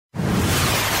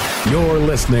You're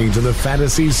listening to the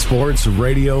Fantasy Sports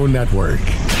Radio Network.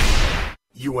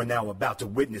 You are now about to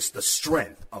witness the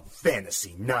strength of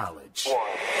fantasy knowledge.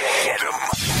 Get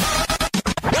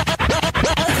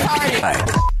 'em.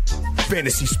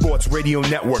 Fantasy Sports Radio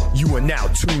Network, you are now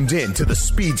tuned in to the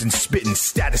Speeds and Spittin'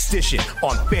 Statistician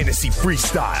on Fantasy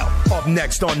Freestyle. Up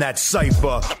next on that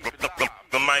cipher,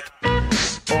 the mic.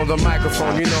 On the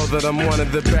microphone, you know that I'm one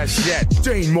of the best yet,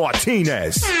 Dane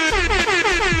Martinez.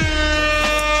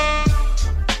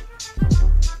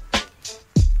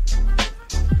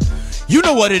 You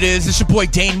know what it is. It's your boy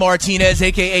Dane Martinez,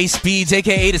 a.k.a. Speeds,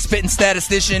 a.k.a. the Spittin'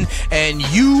 Statistician, and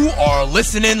you are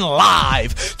listening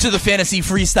live to the Fantasy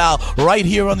Freestyle right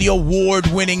here on the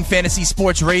award-winning Fantasy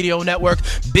Sports Radio Network.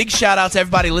 Big shout-out to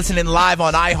everybody listening live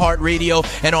on iHeartRadio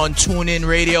and on TuneIn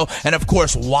Radio, and, of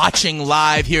course, watching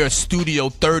live here at Studio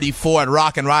 34 at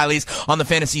Rock and Riley's on the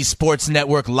Fantasy Sports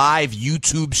Network live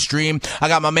YouTube stream. I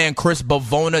got my man Chris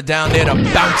Bavona down there, the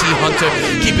bounty hunter,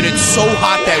 keeping it so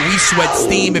hot that we sweat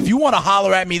steam. If you want to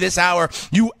holler at me this hour,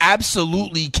 you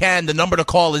absolutely can. The number to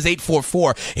call is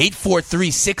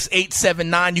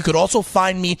 844-843-6879. You could also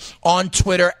find me on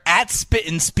Twitter at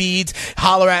Spittin' Speeds.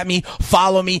 Holler at me,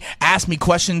 follow me, ask me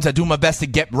questions. I do my best to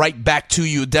get right back to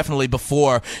you, definitely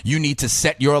before you need to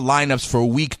set your lineups for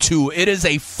week 2. It is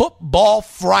a football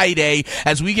Friday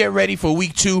as we get ready for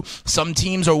week 2. Some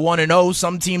teams are 1-0,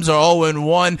 some teams are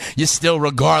 0-1. You're still,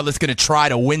 regardless, going to try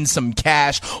to win some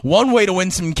cash. One way to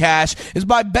win some cash is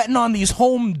by betting on these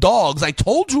home dogs. I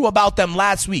told you about them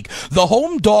last week. The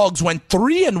home dogs went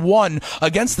 3-1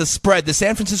 against the spread. The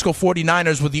San Francisco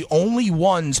 49ers were the only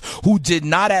ones who did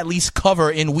not at least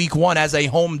cover in week 1 as a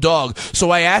home dog.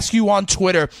 So I ask you on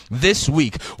Twitter this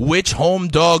week, which home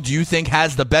dog do you think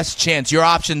has the best chance? Your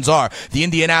options are the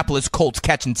Indianapolis Colts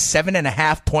catching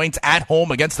 7.5 points at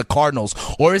home against the Cardinals,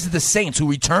 or is it the Saints who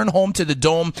return home to the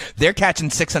Dome? They're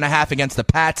catching 6.5 against the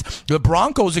Pats. The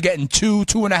Broncos are getting 2,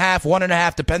 2.5,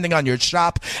 1.5, depending on your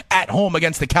shop, at home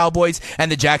against the Cowboys,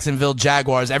 and the Jacksonville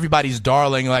Jaguars. Everybody's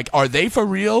darling, like, are they for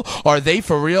real? Are they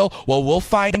for real? Well, we'll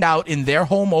find out in their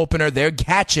home opener. They're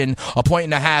catching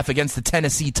 1.5 against the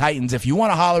Tennessee Titans. If you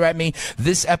want to holler at me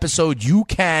this episode, you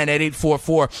can at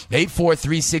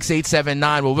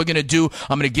 844-843-6879. What we're going to do,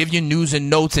 I'm going to give you news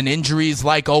and notes and injuries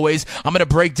like always. I'm going to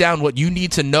break down what you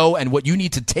need to know and what you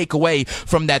need to take away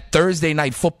from that Thursday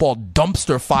night football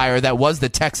dumpster fire that was the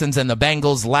Texans and the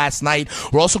Bengals last night.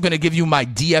 We're also going to give you my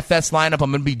DFS lineup.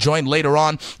 I'm going to be joined later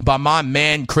on by my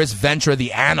man Chris Ventura,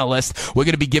 the analyst. We're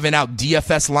going to be giving out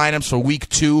DFS lineups for week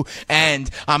 2, and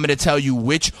I'm going to tell you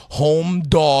which home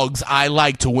dogs I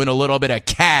like to win a little bit of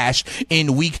cash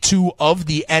in week 2 of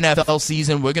the NFL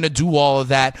season. We're going to do all of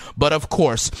that, but of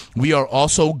course, we are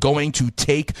also going to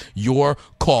take your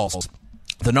calls.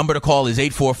 The number to call is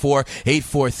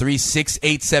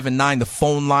 844-843-6879. The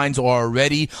phone lines are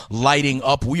already lighting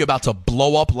up. We're about to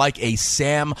blow up like a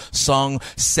Samsung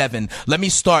 7. Let me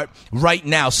start right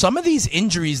now. Some of these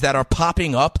injuries that are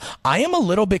popping up, I am a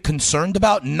little bit concerned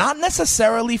about, not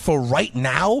necessarily for right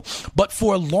now, but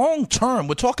for long term.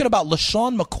 We're talking about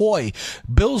LaShawn McCoy.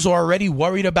 Bills are already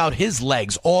worried about his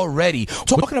legs already.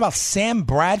 We're talking about Sam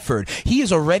Bradford. He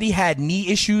has already had knee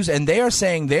issues, and they are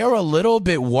saying they're a little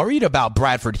bit worried about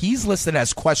Bradford. He's listed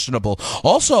as questionable.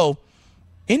 Also,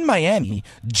 in Miami,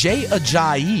 Jay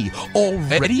Ajayi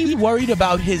already worried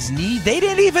about his knee. They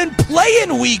didn't even play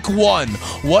in week 1.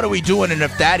 What are we doing? And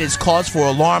if that is cause for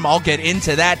alarm, I'll get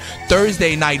into that.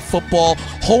 Thursday night football,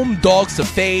 home dogs to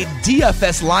fade,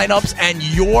 DFS lineups, and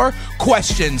your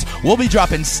questions. We'll be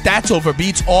dropping stats over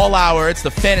beats all hour. It's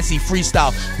the Fantasy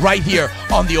Freestyle right here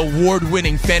on the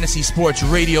award-winning Fantasy Sports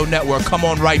Radio Network. Come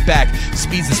on right back.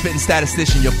 Speeds the Spittin'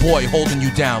 Statistician, your boy holding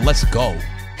you down. Let's go.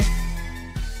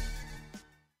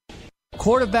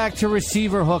 Quarterback to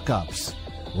receiver hookups,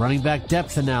 running back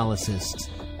depth analysis,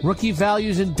 rookie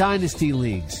values in dynasty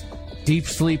leagues, deep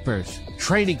sleepers,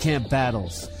 training camp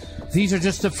battles. These are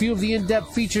just a few of the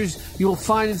in-depth features you will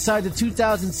find inside the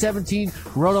 2017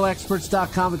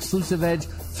 RotoExperts.com exclusive Edge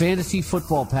Fantasy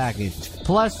Football Package.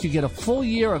 Plus, you get a full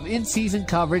year of in-season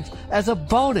coverage as a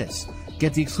bonus.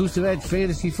 Get the exclusive Edge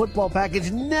Fantasy Football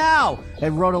Package now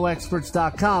at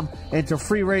RotoExperts.com. Enter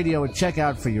free radio at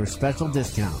checkout for your special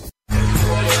discount.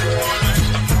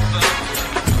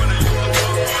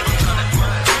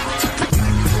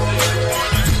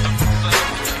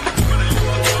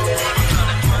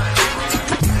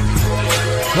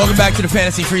 Welcome back to the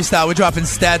Fantasy Freestyle. We're dropping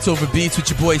stats over beats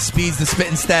with your boy Speeds, the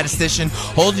spitting statistician,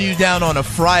 holding you down on a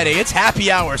Friday. It's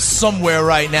happy hour somewhere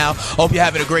right now. Hope you're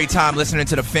having a great time listening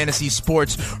to the Fantasy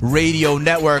Sports Radio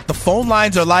Network. The phone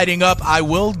lines are lighting up. I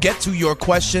will get to your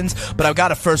questions, but I've got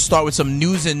to first start with some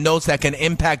news and notes that can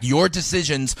impact your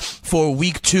decisions for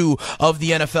Week 2 of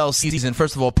the NFL season.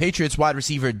 First of all, Patriots wide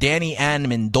receiver Danny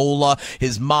Amendola.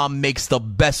 His mom makes the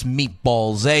best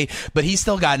meatballs, But he's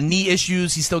still got knee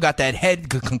issues. He's still got that head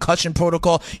concussion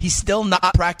protocol. He's still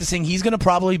not practicing. He's going to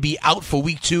probably be out for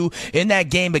Week 2 in that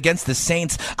game against the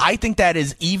Saints. I think that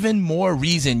is even more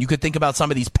reason you could think about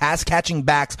some of these pass-catching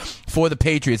backs for the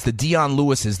Patriots, the Dion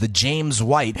Lewises, the James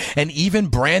White, and even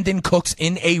Brandon Cooks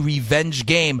in a revenge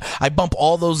game. I bump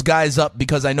all those guys up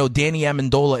because I know Danny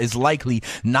Amendola is likely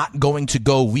not going to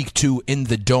go Week 2 in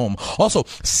the Dome. Also,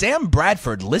 Sam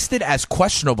Bradford listed as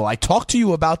questionable. I talked to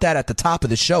you about that at the top of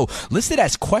the show. Listed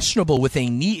as questionable with a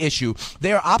knee issue.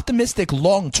 They are optimistic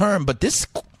long term, but this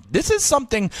is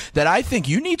something that I think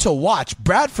you need to watch.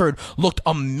 Bradford looked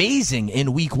amazing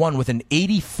in Week 1 with an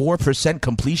 84%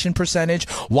 completion percentage.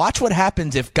 Watch what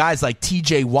happens if guys like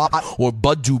TJ Watt or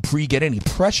Bud Dupree get any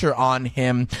pressure on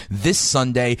him this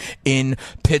Sunday in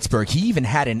Pittsburgh. He even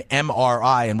had an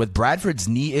MRI, and with Bradford's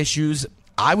knee issues,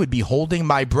 I would be holding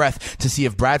my breath to see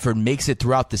if Bradford makes it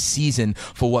throughout the season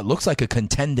for what looks like a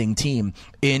contending team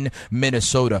in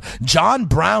Minnesota. John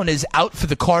Brown is out for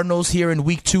the Cardinals here in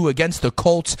Week 2 against the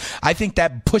Colts. I think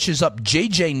that pushes up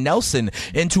J.J. Nelson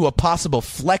into a possible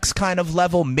flex kind of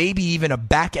level, maybe even a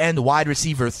back-end wide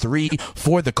receiver 3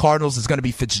 for the Cardinals. Is going to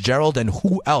be Fitzgerald, and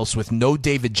who else with no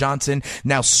David Johnson?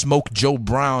 Now smoke Joe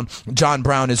Brown. John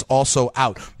Brown is also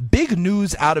out. Big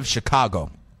news out of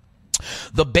Chicago.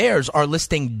 The Bears are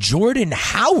listing Jordan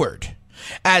Howard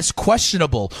as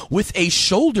questionable with a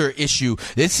shoulder issue.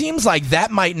 It seems like that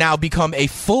might now become a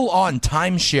full-on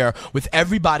timeshare with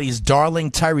everybody's darling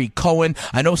Tyreek Cohen.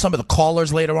 I know some of the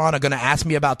callers later on are going to ask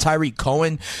me about Tyreek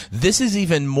Cohen. This is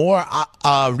even more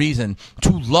reason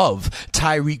to love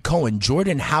Tyreek Cohen.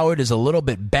 Jordan Howard is a little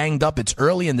bit banged up. It's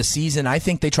early in the season. I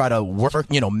think they try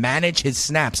to manage his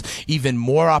snaps. Even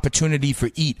more opportunity for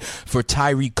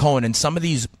Tyreek Cohen. And some of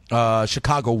these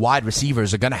Chicago wide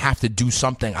receivers are going to have to do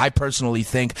something. I personally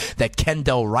think that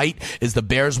Kendall Wright is the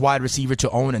Bears wide receiver to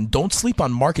own, and don't sleep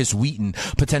on Marcus Wheaton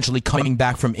potentially coming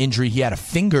back from injury. He had a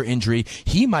finger injury.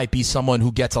 He might be someone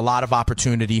who gets a lot of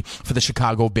opportunity for the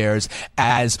Chicago Bears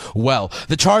as well.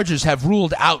 The Chargers have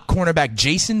ruled out cornerback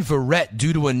Jason Verrett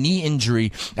due to a knee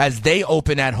injury as they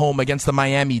open at home against the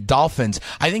Miami Dolphins.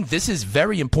 I think this is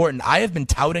very important. I have been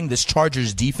touting this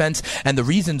Chargers defense and the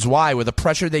reasons why, with the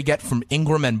pressure they get from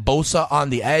Ingram and Bosa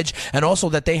on the edge, and also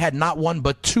that they had not one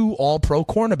but 2 all-pro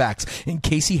cornerbacks in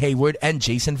Casey Hayward and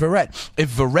Jason Verrett.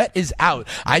 If Verrett is out,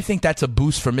 I think that's a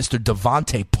boost for Mr.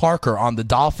 Devontae Parker on the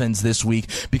Dolphins this week,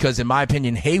 because in my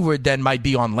opinion, Hayward then might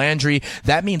be on Landry.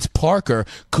 That means Parker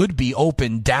could be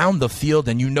open down the field,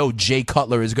 and Jay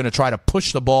Cutler is going to try to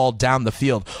push the ball down the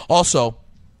field. Also,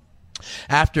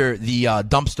 after the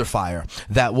dumpster fire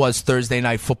that was Thursday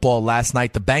Night Football last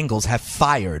night, the Bengals have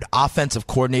fired offensive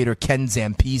coordinator Ken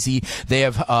Zampese. They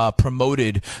have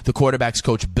promoted the quarterback's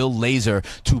coach Bill Lazor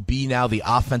to be now the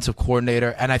offensive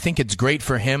coordinator, and I think it's great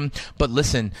for him. But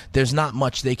listen, there's not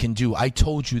much they can do. I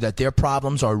told you that their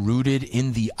problems are rooted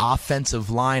in the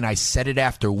offensive line. I said it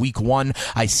after Week 1.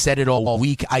 I said it all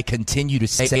week. I continue to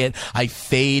say it. I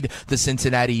fade the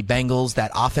Cincinnati Bengals. That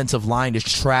offensive line is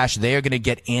trash. They are going to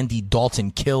get Andy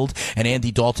Dalton killed, and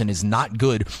Andy Dalton is not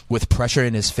good with pressure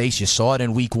in his face. You saw it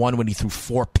in Week 1 when he threw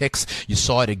 4 picks. You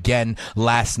saw it again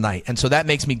last night. And so that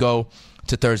makes me go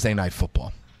to Thursday Night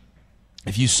Football.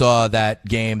 If you saw that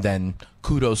game, then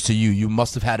kudos to you. You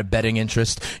must have had a betting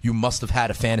interest. You must have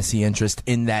had a fantasy interest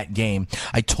in that game.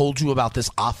 I told you about this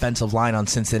offensive line on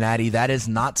Cincinnati. That is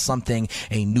not something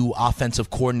a new offensive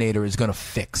coordinator is going to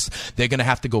fix. They're going to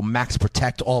have to go max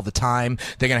protect all the time.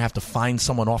 They're going to have to find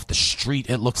someone off the street,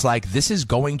 it looks like. This is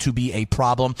going to be a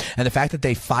problem. And the fact that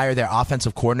they fire their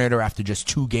offensive coordinator after just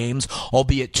 2 games,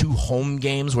 albeit 2 home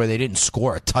games where they didn't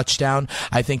score a touchdown,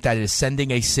 I think that is sending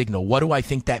a signal. What do I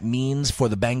think that means for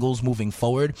the Bengals moving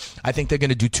forward? I think they're going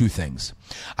to do 2 things.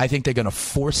 I think they're going to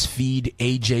force feed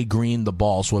A.J. Green the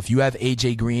ball. So if you have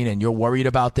A.J. Green and you're worried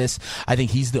about this, I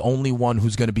think he's the only one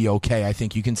who's going to be okay. I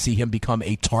think you can see him become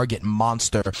a target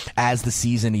monster as the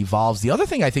season evolves. The other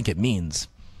thing I think it means,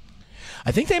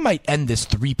 I think they might end this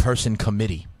 3-person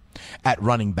committee at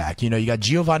running back. You got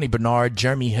Giovanni Bernard,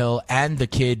 Jeremy Hill, and the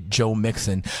kid Joe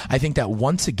Mixon. I think that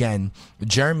once again,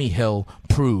 Jeremy Hill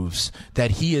proves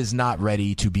that he is not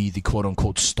ready to be the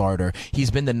quote-unquote starter.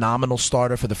 He's been the nominal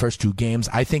starter for the first 2 games.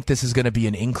 I think this is going to be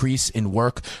an increase in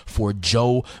work for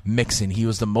Joe Mixon. He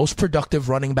was the most productive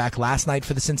running back last night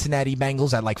for the Cincinnati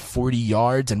Bengals at like 40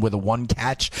 yards and with a 1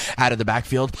 catch out of the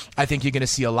backfield. I think you're going to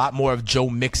see a lot more of Joe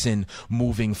Mixon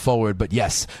moving forward. But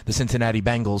yes, the Cincinnati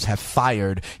Bengals have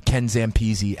fired Ken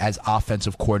Zampese as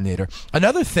offensive coordinator.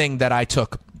 Another thing that I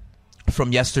took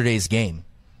from yesterday's game,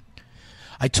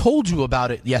 I told you about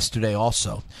it yesterday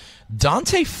also.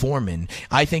 D'Onta Foreman,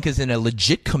 I think, is in a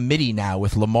legit committee now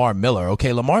with Lamar Miller.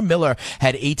 Okay, Lamar Miller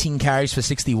had 18 carries for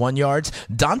 61 yards.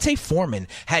 D'Onta Foreman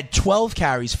had 12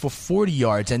 carries for 40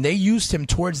 yards, and they used him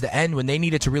towards the end when they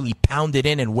needed to really pound it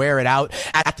in and wear it out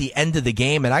at the end of the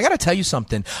game. And I got to tell you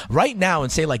something. Right now,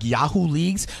 in, say, like Yahoo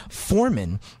leagues,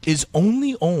 Foreman is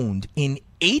only owned in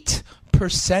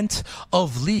 8%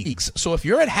 of leagues. So if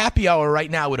you're at happy hour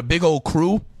right now with a big old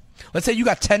crew, let's say you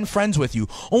got 10 friends with you,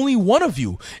 only one of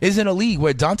you is in a league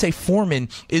where D'Onta Foreman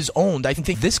is owned. I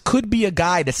think this could be a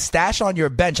guy to stash on your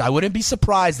bench. I wouldn't be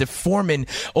surprised if Foreman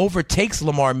overtakes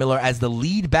Lamar Miller as the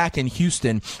lead back in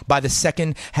Houston by the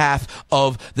second half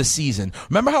of the season.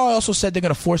 Remember how I also said they're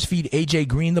going to force feed A.J.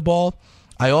 Green the ball?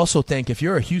 I also think if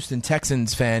you're a Houston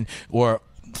Texans fan or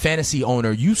fantasy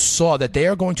owner, you saw that they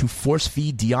are going to force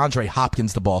feed DeAndre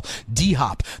Hopkins the ball.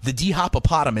 D-Hop, the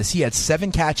D-Hopopotamus, he had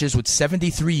 7 catches with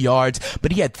 73 yards,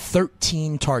 but he had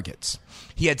 13 targets.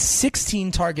 He had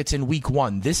 16 targets in week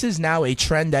 1. This is now a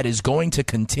trend that is going to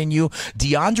continue.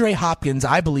 DeAndre Hopkins,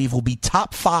 I believe, will be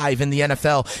top 5 in the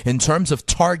NFL in terms of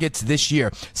targets this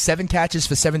year. 7 catches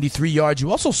for 73 yards.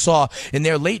 You also saw in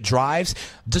their late drives,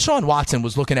 Deshaun Watson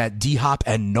was looking at D-Hop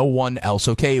and no one else,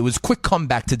 okay? It was quick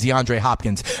comeback to DeAndre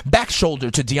Hopkins, back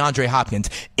shoulder to DeAndre Hopkins,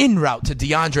 in route to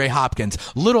DeAndre Hopkins,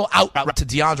 little out route to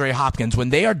DeAndre Hopkins. When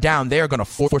they are down, they are going to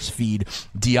force feed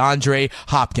DeAndre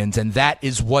Hopkins, and that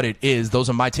is what it is. Those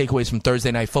are my takeaways from Thursday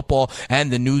Night Football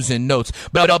and the news and notes.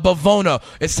 But Bavona,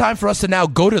 it's time for us to now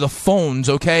go to the phones,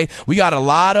 okay? We got a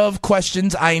lot of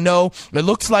questions, I know. It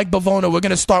looks like, Bavona, we're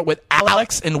going to start with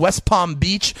Alex in West Palm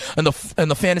Beach in the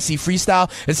fantasy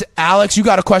freestyle. It's Alex, you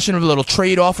got a question of a little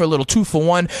trade offer, a little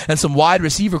 2-for-1, and some wide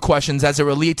receiver questions as it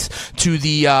relates to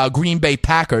the Green Bay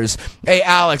Packers. Hey,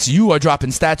 Alex, you are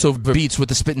dropping stats over beats with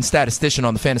the spitting statistician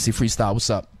on the fantasy freestyle. What's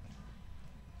up?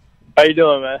 How you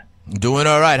doing, man? Doing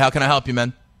all right. How can I help you,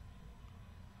 man?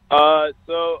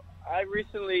 So I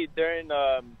recently, during,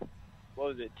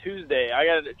 Tuesday, I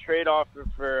got a trade offer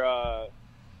for,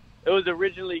 it was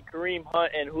originally Kareem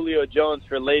Hunt and Julio Jones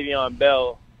for Le'Veon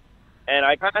Bell. And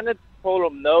I kind of told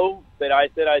him no, but I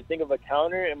said I'd think of a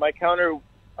counter. And my counter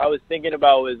I was thinking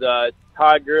about was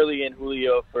Todd Gurley and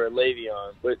Julio for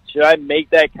Le'Veon. But should I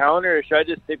make that counter or should I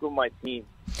just stick with my team?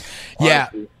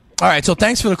 Honestly? Yeah. All right, so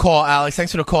thanks for the call, Alex.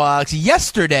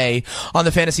 Yesterday on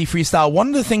the Fantasy Freestyle, one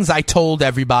of the things I told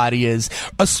everybody is,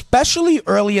 especially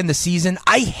early in the season,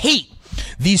 I hate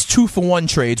these 2-for-1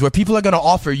 trades where people are going to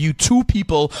offer you 2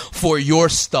 people for your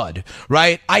stud,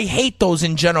 right? I hate those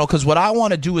in general because what I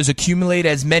want to do is accumulate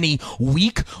as many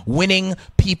weak winning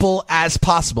people as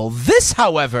possible. This,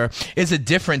 however, is a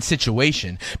different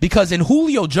situation because in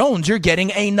Julio Jones, you're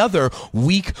getting another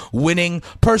weak winning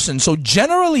person. So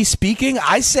generally speaking,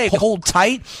 I say hold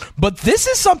tight, but this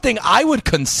is something I would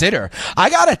consider. I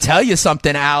got to tell you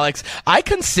something, Alex. I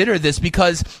consider this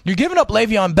because you're giving up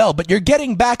Le'Veon Bell, but you're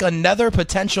getting back another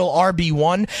potential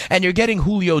RB1, and you're getting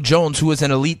Julio Jones, who is an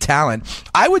elite talent.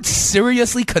 I would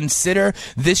seriously consider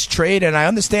this trade, and I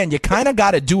understand you kind of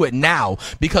got to do it now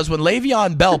because when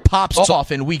Le'Veon Bell pops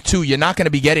off in week 2, you're not going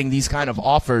to be getting these kind of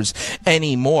offers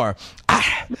anymore.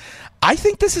 I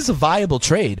think this is a viable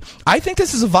trade. I think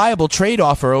this is a viable trade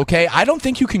offer, okay? I don't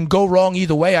think you can go wrong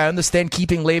either way. I understand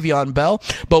keeping Le'Veon Bell,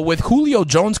 but with Julio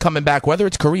Jones coming back, whether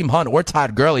it's Kareem Hunt or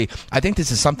Todd Gurley, I think this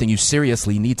is something you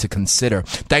seriously need to consider.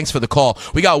 Thanks for the call.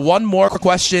 We got one more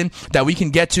question that we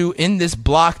can get to in this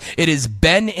block. It is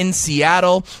Ben in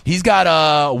Seattle. He's got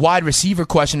a wide receiver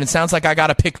question. It sounds like I got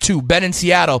to pick 2. Ben in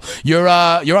Seattle, you're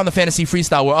on the Fantasy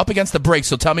Freestyle. We're up against the break,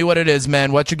 so tell me what it is,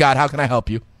 man. What you got? How can I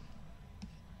help you?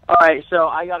 All right, so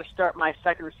I got to start my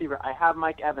second receiver. I have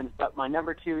Mike Evans, but my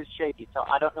number 2 is shaky, so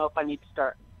I don't know if I need to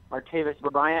start Martavis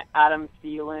Bryant, Adam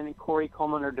Thielen, Corey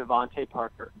Coleman, or Devontae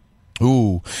Parker.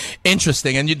 Ooh,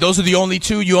 interesting. And those are the only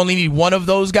 2? You only need one of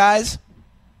those guys?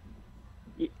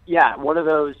 Yeah, one of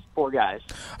those 4 guys.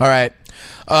 All right.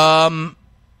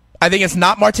 I think it's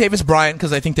not Martavis Bryant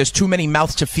because I think there's too many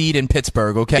mouths to feed in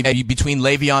Pittsburgh, okay? Between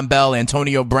Le'Veon Bell,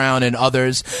 Antonio Brown, and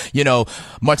others,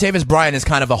 Martavis Bryant is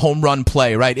kind of a home run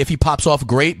play, right? If he pops off,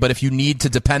 great, but if you need to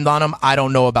depend on him, I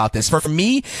don't know about this. For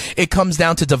me, it comes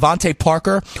down to Devontae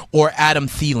Parker or Adam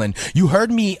Thielen. You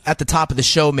heard me at the top of the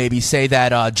show maybe say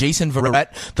that Jason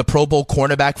Verrett, the Pro Bowl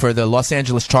cornerback for the Los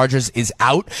Angeles Chargers, is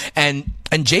out, and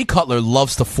Jay Cutler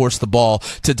loves to force the ball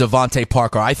to Devontae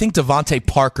Parker. I think Devontae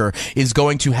Parker is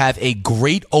going to have a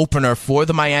great opener for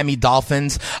the Miami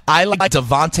Dolphins. I like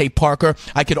Devontae Parker.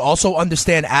 I could also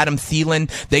understand Adam Thielen.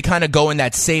 They kind of go in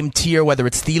that same tier, whether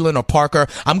it's Thielen or Parker.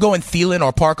 I'm going Thielen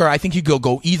or Parker. I think you could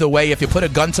go either way. If you put a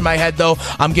gun to my head, though,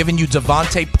 I'm giving you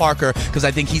Devontae Parker because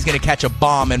I think he's going to catch a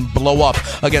bomb and blow up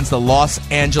against the Los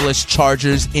Angeles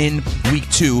Chargers in Week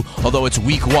 2, although it's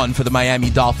Week 1 for the Miami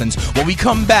Dolphins. When we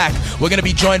come back, we're going to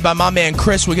be joined by my man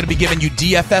Chris. We're going to be giving you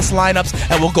DFS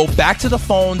lineups, and we'll go back to the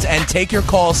phones and take your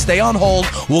calls. Stay on hold.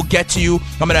 We'll get to you.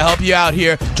 I'm going to help you out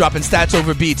here, dropping stats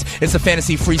over beats. It's the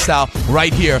Fantasy Freestyle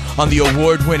right here on the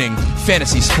award-winning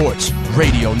Fantasy Sports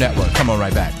Radio Network. Come on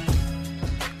right back.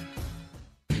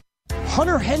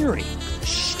 Hunter Henry,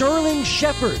 Sterling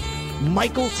Shepard,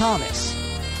 Michael Thomas.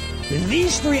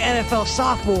 These 3 NFL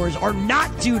sophomores are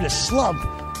not due to slump.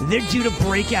 They're due to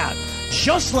break out,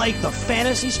 just like the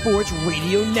Fantasy Sports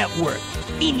Radio Network.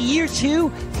 In year 2,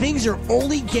 things are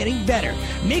only getting better.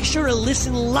 Make sure to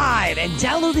listen live and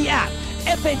download the app,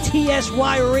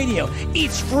 FNTSY Radio.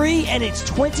 It's free and it's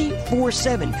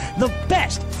 24/7. The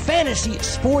best fantasy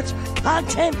sports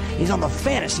content is on the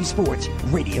Fantasy Sports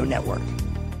Radio Network.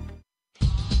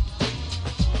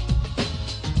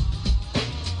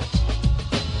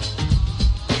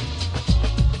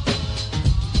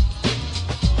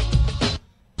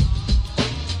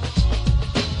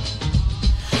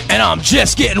 And I'm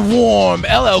just getting warm.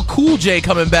 LL Cool J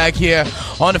coming back here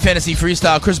on the Fantasy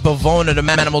Freestyle. Chris Bavona, the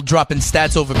Manimal, dropping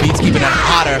stats over beats, keeping it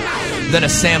hotter than a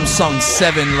Samsung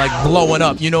 7, like blowing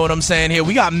up. You know what I'm saying here?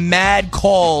 We got mad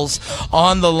calls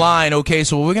on the line, okay?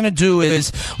 So what we're going to do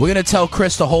is we're going to tell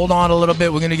Chris to hold on a little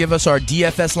bit. We're going to give us our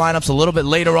DFS lineups a little bit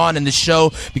later on in the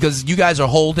show because you guys are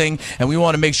holding, and we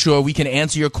want to make sure we can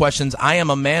answer your questions. I am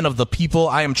a man of the people.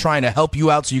 I am trying to help you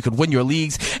out so you can win your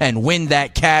leagues and win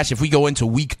that cash if we go into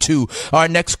Week 2. Our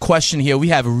next question here, we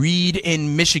have Reed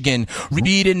in Michigan.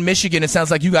 Reed in Michigan, it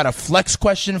sounds like you got a flex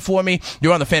question for me.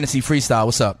 You're on the Fantasy Freestyle.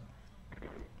 What's up?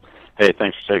 Hey,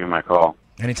 thanks for taking my call.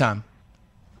 Anytime.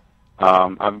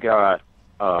 I've got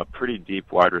pretty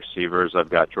deep wide receivers. I've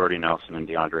got Jordy Nelson and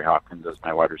DeAndre Hopkins as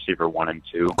my wide receiver 1 and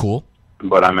 2. Cool.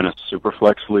 But I'm in a super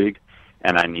flex league,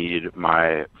 and I need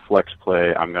my flex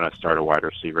play. I'm going to start a wide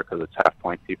receiver because it's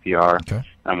half-point PPR. Okay.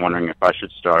 I'm wondering if I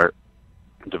should start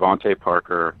Devontae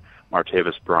Parker,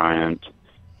 Martavis Bryant,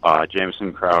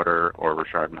 Jamison Crowder, or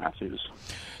Rashard Matthews.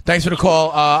 Thanks for the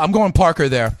call. I'm going Parker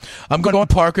there.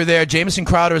 Jamison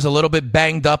Crowder is a little bit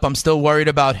banged up. I'm still worried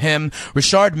about him.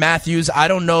 Rashard Matthews, I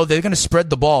don't know. They're going to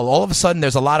spread the ball. All of a sudden,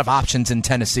 there's a lot of options in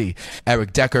Tennessee.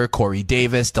 Eric Decker, Corey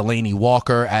Davis, Delaney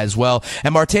Walker as well.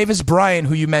 And Martavis Bryant,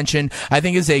 who you mentioned, I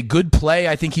think is a good play.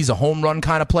 I think he's a home run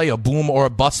kind of play, a boom or a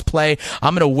bust play.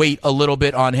 I'm going to wait a little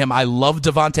bit on him. I love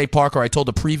Devontae Parker. I told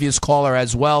the previous caller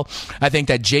as well. I think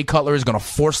that Jay Cutler is going to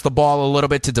force the ball a little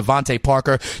bit to Devontae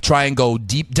Parker, try and go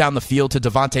deep down the field to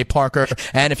Devontae Parker.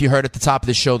 And if you heard at the top of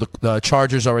the show, the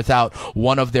Chargers are without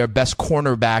one of their best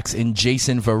cornerbacks in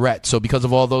Jason Verrett. So because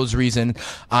of all those reasons,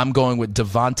 I'm going with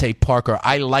Devontae Parker.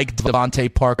 I like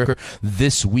Devontae Parker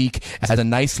this week as a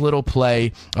nice little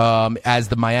play as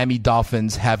the Miami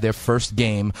Dolphins have their first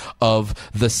game of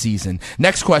the season.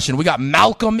 Next question. We got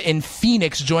Malcolm in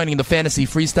Phoenix joining the Fantasy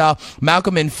Freestyle.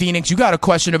 Malcolm in Phoenix, you got a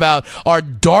question about our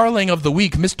darling of the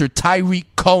week, Mr. Tyreek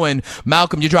Cohen.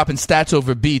 Malcolm, you're dropping stats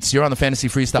over beats. You're on the Fantasy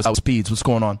Freestyle Speeds. What's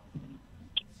going on?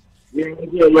 Yeah,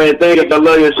 man. Thank you. I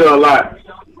love your show a lot.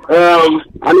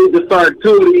 I need to start 2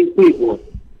 of these people.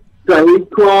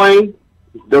 Tyreek Cohen,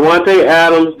 Davante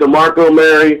Adams, DeMarco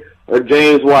Murray, or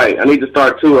James White. I need to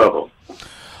start 2 of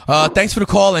them. Thanks for the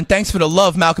call and thanks for the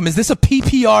love, Malcolm. Is this a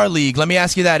PPR league? Let me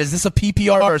ask you that. Is this a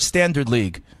PPR or a standard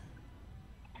league?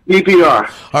 PPR.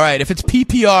 All right, if it's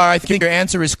PPR, I think your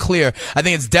answer is clear. I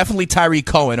think it's definitely Tyreek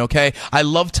Cohen, okay? I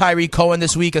love Tyreek Cohen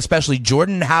this week, especially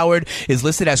Jordan Howard is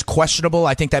listed as questionable.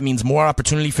 I think that means more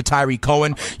opportunity for Tyreek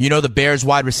Cohen. You know the Bears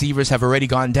wide receivers have already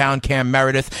gone down, Cam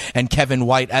Meredith and Kevin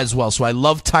White as well. So I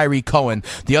love Tyreek Cohen.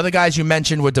 The other guys you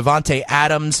mentioned were Devontae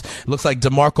Adams, looks like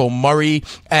DeMarco Murray,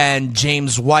 and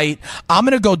James White. I'm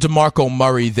going to go DeMarco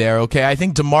Murray there, okay? I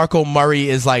think DeMarco Murray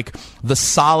is like the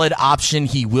solid option.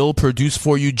 He will produce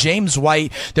for you you, James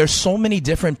White, there's so many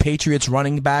different Patriots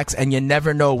running backs, and you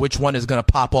never know which one is going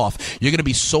to pop off. You're going to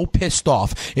be so pissed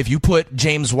off if you put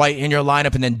James White in your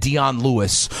lineup and then Dion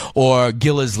Lewis or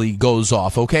Gillislee goes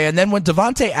off, okay? And then when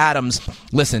Davante Adams,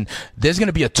 listen, there's going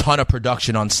to be a ton of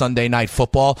production on Sunday Night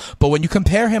Football, but when you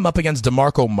compare him up against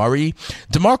DeMarco Murray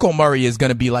is going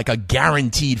to be like a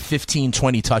guaranteed 15,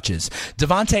 20 touches.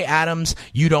 Davante Adams,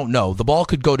 you don't know. The ball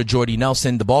could go to Jordy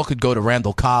Nelson. The ball could go to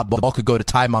Randall Cobb. The ball could go to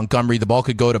Ty Montgomery. The ball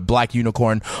could go to Black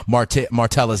Unicorn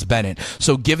Martellus Bennett.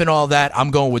 So given all that,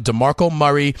 I'm going with DeMarco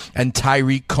Murray and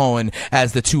Tyreek Cohen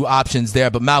as the two options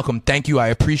there. But Malcolm, thank you. I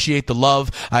appreciate the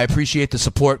love. I appreciate the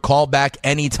support. Call back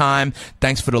anytime.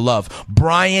 Thanks for the love.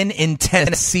 Brian in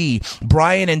Tennessee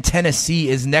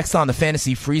is next on the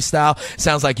Fantasy Freestyle.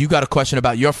 Sounds like you got a question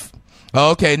about your...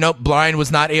 Okay, nope, Brian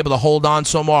was not able to hold on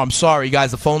so more. I'm sorry,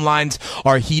 guys. The phone lines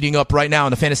are heating up right now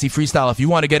in the Fantasy Freestyle. If you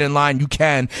want to get in line, you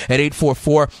can at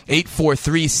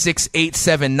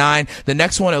 844-843-6879. The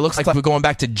next one, it looks like we're going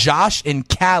back to Josh in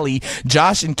Cali.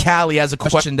 Josh in Cali has a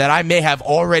question that I may have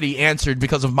already answered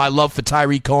because of my love for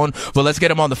Tyreek Cohen, but let's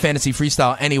get him on the Fantasy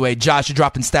Freestyle anyway. Josh, you're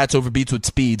dropping stats over beats with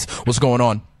speeds. What's going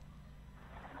on?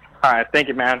 All right, thank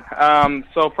you, man.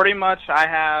 So pretty much I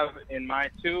have in my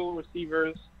two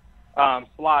receivers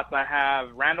slots, I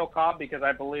have Randall Cobb because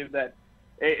I believe that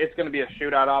it's going to be a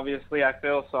shootout, obviously, I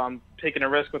feel, so I'm taking a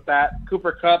risk with that.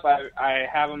 Cooper Kupp, I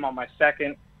have him on my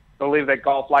second. Believe that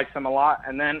Golf likes him a lot.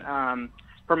 And then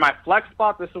for my flex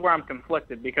spot, this is where I'm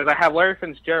conflicted because I have Larry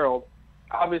Fitzgerald.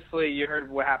 Obviously, you heard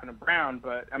what happened to Brown,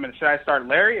 but, I mean, should I start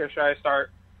Larry or should I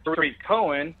start Tyreek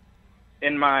Cohen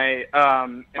in my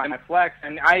flex?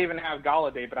 And I even have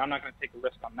Golladay, but I'm not going to take a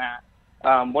risk on that.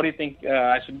 What do you think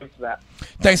I should do for that?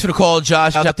 Thanks for the call,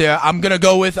 Josh, out there. I'm going to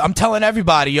go with, I'm telling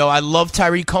everybody, I love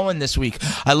Tyreek Cohen this week.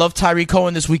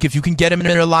 If you can get him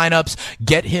in your lineups,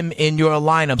 get him in your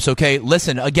lineups, okay?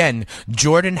 Listen, again,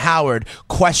 Jordan Howard,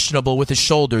 questionable with his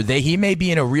shoulder. He may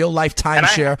be in a real-life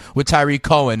timeshare with Tyreek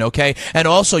Cohen, okay? And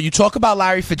also, you talk about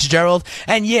Larry Fitzgerald,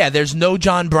 and yeah, there's no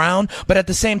John Brown, but at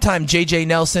the same time, J.J.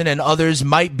 Nelson and others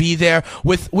might be there.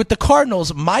 With the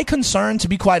Cardinals, my concern, to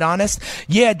be quite honest,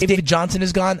 yeah, David Johnson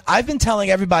is gone. I've been telling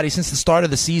everybody since the start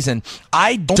of the season,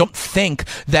 I don't think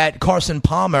that Carson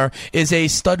Palmer is a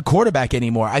stud quarterback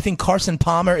anymore. I think Carson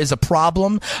Palmer is a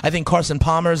problem. I think Carson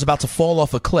Palmer is about to fall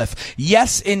off a cliff.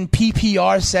 Yes, in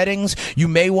PPR settings, you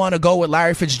may want to go with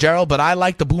Larry Fitzgerald, but I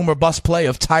like the boomer bust play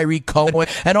of Tyreek Cohen.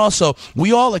 And also,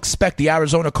 we all expect the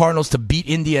Arizona Cardinals to beat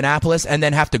Indianapolis and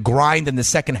then have to grind in the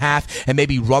second half and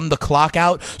maybe run the clock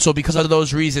out. So because of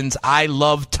those reasons, I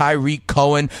love Tyreek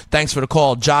Cohen. Thanks for the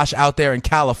call, Josh, out there in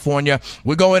California.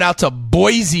 We're going out to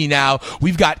Boise now.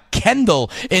 We've got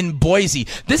Kendall in Boise.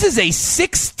 This is a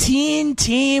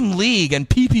 16-team league and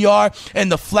PPR in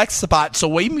the flex spot.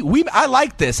 So I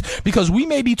like this because we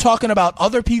may be talking about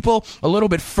other people a little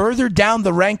bit further down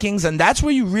the rankings, and that's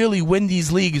where you really win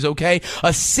these leagues, okay? A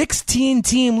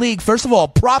 16-team league. First of all,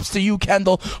 props to you,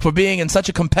 Kendall, for being in such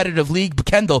a competitive league. But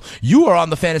Kendall, you are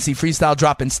on the Fantasy Freestyle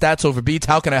dropping stats over beats.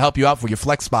 How can I help you out for your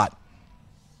flex spot?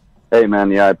 Hey,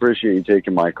 man, yeah, I appreciate you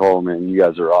taking my call, man. You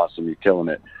guys are awesome. You're killing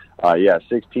it.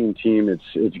 16 team,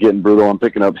 it's getting brutal. I'm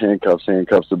picking up handcuffs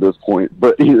at this point.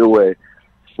 But either way,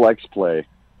 flex play.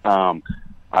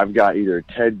 I've got either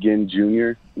Ted Ginn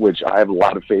Jr., which I have a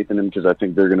lot of faith in him because I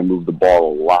think they're going to move the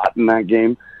ball a lot in that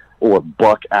game, or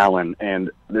Buck Allen. And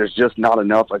there's just not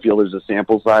enough. I feel there's a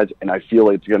sample size, and I feel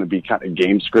it's going to be kind of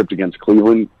game script against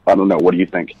Cleveland. I don't know. What do you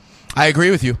think? I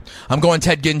agree with you. I'm going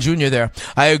Ted Ginn Jr. there.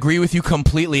 I agree with you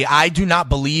completely. I do not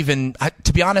believe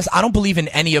to be honest, I don't believe in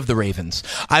any of the Ravens.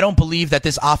 I don't believe that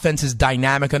this offense is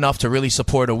dynamic enough to really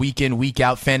support a week in, week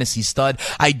out fantasy stud.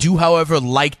 I do, however,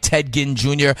 like Ted Ginn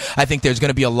Jr. I think there's going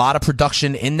to be a lot of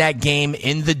production in that game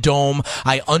in the Dome.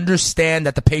 I understand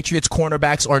that the Patriots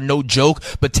cornerbacks are no joke,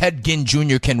 but Ted Ginn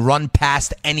Jr. can run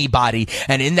past anybody.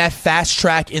 And in that fast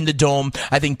track in the Dome,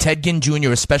 I think Ted Ginn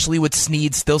Jr., especially with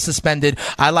Snead still suspended,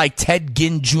 I like Ted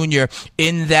Ginn Jr.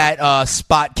 in that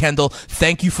spot, Kendall.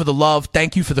 Thank you for the love.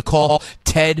 Thank you for the call.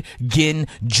 Ted Ginn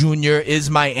Jr.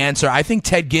 is my answer. I think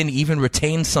Ted Ginn even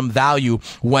retains some value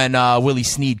when Willie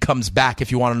Snead comes back,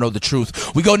 if you want to know the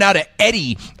truth. We go now to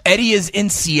Eddie. Eddie is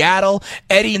in Seattle.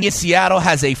 Eddie in Seattle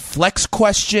has a flex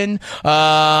question.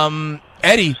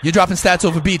 Eddie, you're dropping stats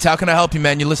over beats. How can I help you,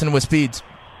 man? You're listening with Speeds.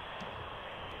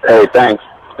 Hey, thanks,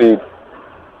 Speed.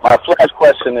 My flash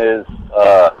question is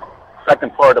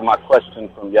second part of my question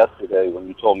from yesterday when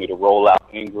you told me to roll out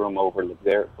Ingram over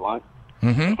LeGarrette Blount.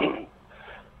 Mm-hmm.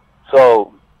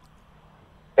 So,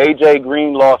 A.J.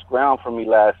 Green lost ground for me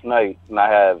last night, and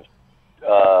I have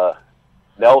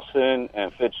Nelson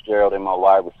and Fitzgerald in my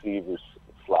wide receivers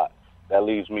slots. That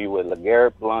leaves me with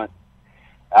LeGarrette Blount,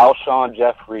 Alshon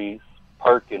Jeffries,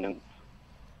 Perkins,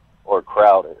 or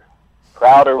Crowder.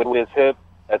 Crowder with his hip,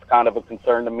 that's kind of a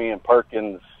concern to me, and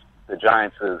Perkins, the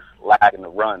Giants is lacking the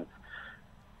run.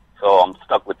 So I'm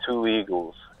stuck with 2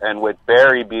 Eagles. And with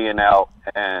Barry being out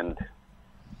and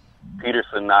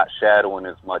Peterson not shadowing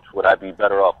as much, would I be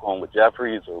better off going with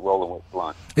Jeffries or rolling with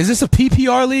Blount? Is this a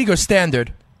PPR league or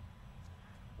standard?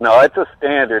 No, it's a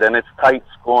standard, and it's tight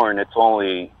scoring. It's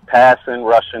only passing,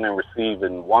 rushing, and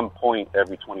receiving 1 point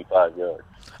every 25 yards.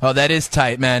 Oh, that is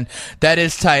tight, man. That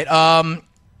is tight.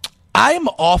 I'm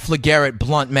off LeGarrette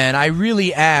Blount, man. I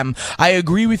really am. I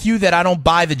agree with you that I don't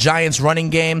buy the Giants running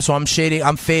game, so I'm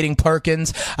fading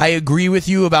Perkins. I agree with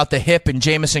you about the hip and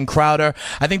Jamison Crowder.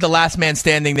 I think the last man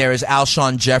standing there is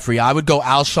Alshon Jeffrey. I would go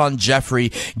Alshon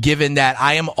Jeffrey, given that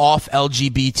I am off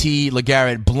LGBT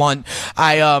LeGarrette Blount.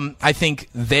 I think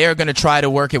they're going to try to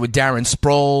work it with Darren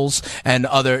Sproles and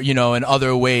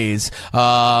other ways.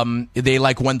 They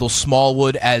like Wendell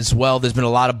Smallwood as well. There's been a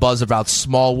lot of buzz about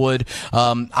Smallwood.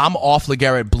 I'm off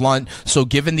LeGarrette Blount, so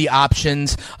given the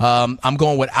options, I'm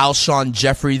going with Alshon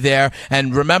Jeffrey there.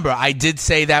 And remember, I did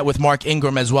say that with Mark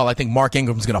Ingram as well. I think Mark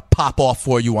Ingram's going to pop off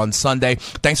for you on Sunday.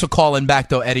 Thanks for calling back,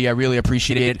 though, Eddie. I really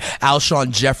appreciate it.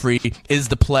 Alshon Jeffrey is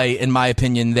the play, in my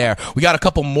opinion, there. We got a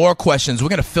couple more questions. We're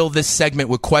going to fill this segment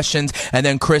with questions, and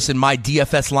then Chris and my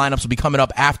DFS lineups will be coming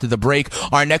up after the break.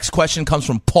 Our next question comes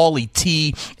from Paulie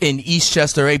T in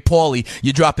Eastchester. Hey, Paulie,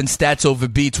 you're dropping stats over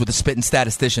beats with a spitting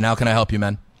statistician. How can I help you,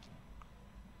 man?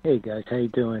 Hey guys, how you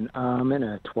doing? I'm in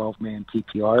a 12-man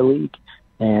PPR league,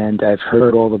 and I've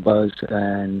heard all the buzz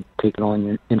and taken all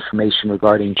your information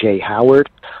regarding Jay Howard.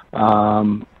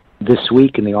 This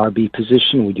week in the RB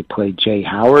position, would you play Jay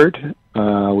Howard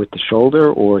with the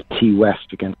shoulder or T.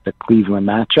 West against the Cleveland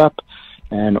matchup?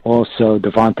 And also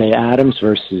Devontae Adams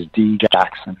versus D.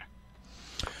 Jackson.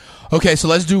 Okay, so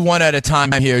let's do one at a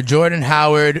time here. Jordan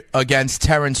Howard against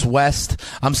Terrence West.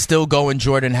 I'm still going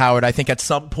Jordan Howard. I think at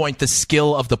some point the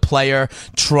skill of the player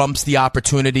trumps the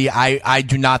opportunity. I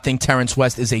do not think Terrence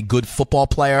West is a good football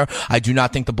player. I do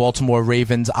not think the Baltimore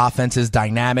Ravens offense is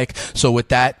dynamic. So with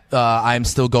that, I'm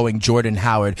still going Jordan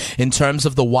Howard. In terms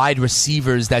of the wide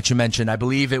receivers that you mentioned, I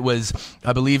believe it was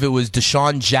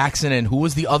Deshaun Jackson, and who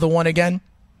was the other one again?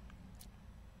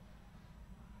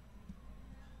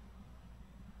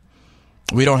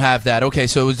 We don't have that. Okay,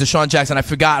 so it was Deshaun Jackson. I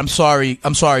forgot. I'm sorry,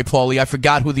 Paulie. I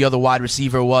forgot who the other wide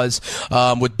receiver was.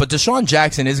 But Deshaun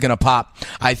Jackson is going to pop,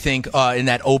 I think, in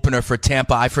that opener for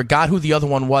Tampa. I forgot who the other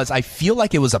one was. I feel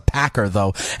like it was a Packer,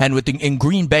 though. And in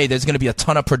Green Bay, there's going to be a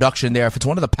ton of production there. If it's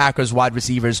one of the Packers wide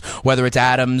receivers, whether it's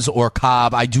Adams or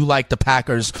Cobb, I do like the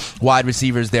Packers wide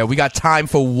receivers there. We got time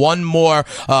for one more.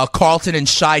 Carlton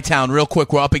and Chi-Town, real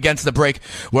quick. We're up against the break.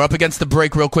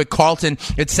 Real quick. Carlton,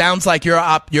 it sounds like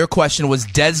your question was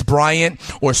Dez Bryant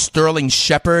or Sterling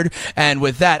Shepard, and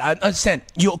with that, I understand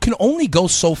you can only go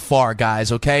so far,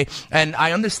 guys, okay? And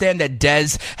I understand that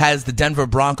Dez has the Denver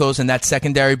Broncos in that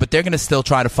secondary, but they're going to still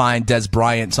try to find Dez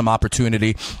Bryant some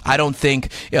opportunity. I don't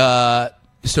think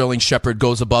Sterling Shepard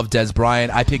goes above Dez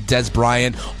Bryant. I pick Dez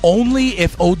Bryant only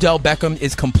if Odell Beckham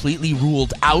is completely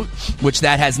ruled out, which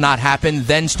that has not happened.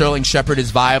 Then Sterling Shepard is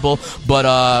viable. But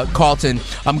Carlton,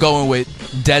 I'm going with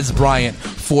Dez Bryant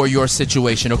for your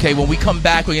situation. Okay, when we come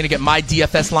back, we're going to get my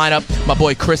DFS lineup. My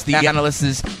boy Chris, the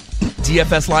analyst's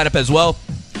DFS lineup as well.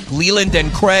 Leland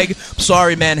and Craig,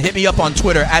 sorry, man. Hit me up on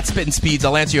Twitter at Spittin' Speeds.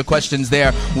 I'll answer your questions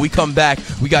there. When we come back,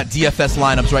 we got DFS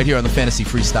lineups right here on the Fantasy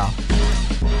Freestyle.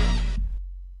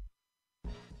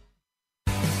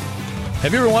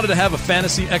 Have you ever wanted to have a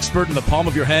fantasy expert in the palm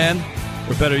of your hand?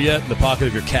 Or better yet, in the pocket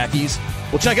of your khakis?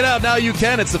 Well, check it out. Now you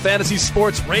can. It's the Fantasy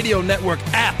Sports Radio Network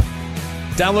app.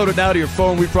 Download it now to your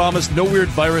phone. We promise no weird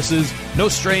viruses, no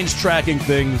strange tracking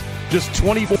things. Just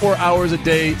 24 hours a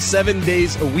day, 7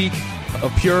 days a week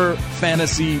of pure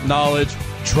fantasy knowledge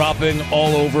dropping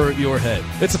all over your head.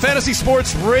 It's the Fantasy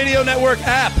Sports Radio Network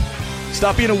app.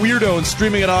 Stop being a weirdo and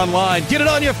streaming it online. Get it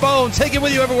on your phone. Take it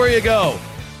with you everywhere you go.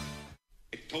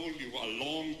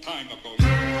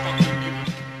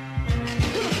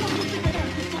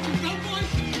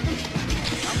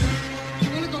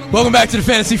 Welcome back to the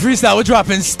Fantasy Freestyle. We're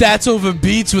dropping stats over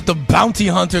beats with the bounty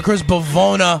hunter, Chris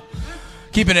Bavona.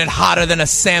 Keeping it hotter than a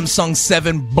Samsung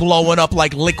 7, blowing up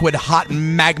like liquid hot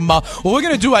magma. What we're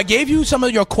going to do, I gave you some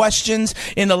of your questions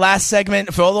in the last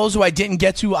segment. For all those who I didn't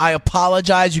get to, I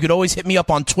apologize. You could always hit me up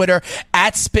on Twitter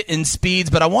at Spittin' Speeds.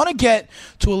 But I want to get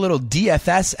to a little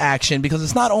DFS action because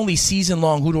it's not only season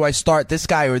long, who do I start, this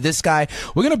guy or this guy.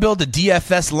 We're going to build a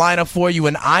DFS lineup for you,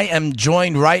 and I am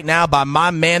joined right now by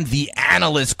my man, the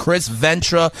analyst, Chris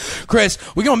Ventura. Chris,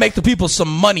 we're going to make the people some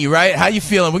money, right? How you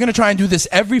feeling? We're going to try and do this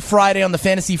every Friday on the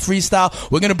Fantasy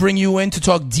Freestyle. We're going to bring you in to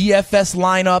talk DFS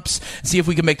lineups and see if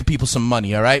we can make the people some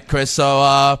money, all right, Chris?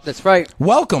 So that's right.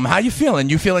 Welcome. How you feeling?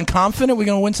 You feeling confident we're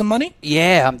going to win some money?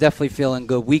 Yeah, I'm definitely feeling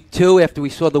good. Week 2, after we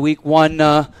saw the Week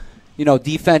 1,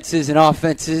 defenses and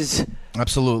offenses.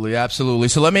 Absolutely.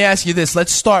 So let me ask you this.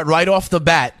 Let's start right off the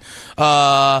bat.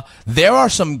 There are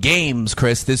some games,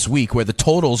 Chris, this week where the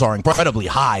totals are incredibly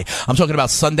high. I'm talking about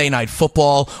Sunday Night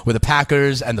Football where the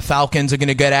Packers and the Falcons are going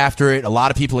to get after it. A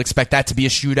lot of people expect that to be a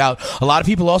shootout. A lot of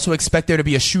people also expect there to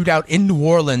be a shootout in New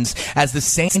Orleans as the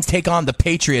Saints take on the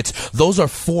Patriots. Those are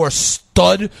 4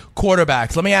 stud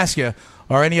quarterbacks. Let me ask you,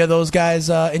 are any of those guys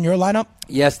in your lineup?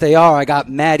 Yes, they are. I got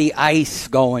Matty Ice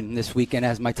going this weekend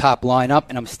as my top lineup,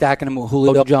 and I'm stacking him with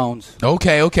Julio Jones.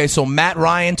 Okay. So Matt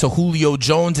Ryan to Julio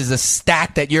Jones is a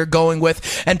stack that you're going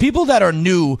with. And people that are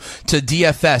new to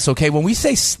DFS, okay, when we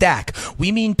say stack,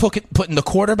 we mean putting the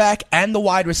quarterback and the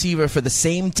wide receiver for the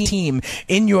same team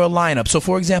in your lineup. So,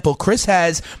 for example, Chris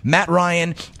has Matt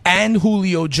Ryan and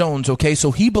Julio Jones, okay?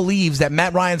 So he believes that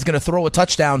Matt Ryan's going to throw a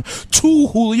touchdown to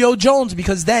Julio Jones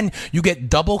because then you get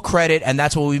double credit, and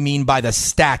that's what we mean by the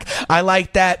stack. I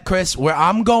like that, Chris. Where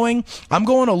I'm going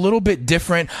a little bit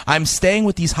different. I'm staying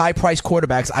with these high-priced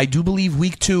quarterbacks. I do believe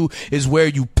week 2 is where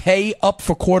you pay up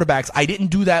for quarterbacks. I didn't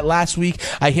do that last week.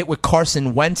 I hit with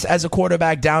Carson Wentz as a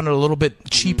quarterback down at a little bit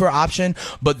cheaper option.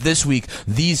 But this week,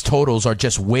 these totals are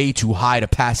just way too high to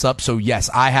pass up. So, yes,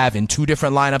 I have in 2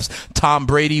 different lineups Tom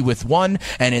Brady with 1.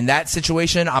 And in that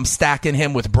situation, I'm stacking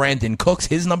him with Brandon Cooks,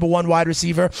 his number 1 wide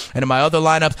receiver. And in my other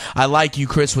lineup, I like you,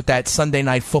 Chris, with that Sunday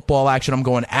Night Football action. I'm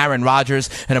going Aaron Rodgers,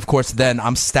 and of course then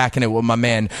I'm stacking it with my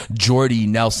man Jordy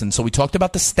Nelson. So we talked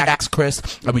about the stacks, Chris,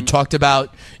 and we talked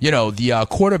about the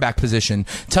quarterback position.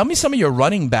 Tell me some of your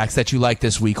running backs that you like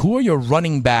this week. Who are your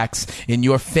running backs in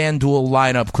your FanDuel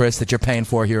lineup, Chris, that you're paying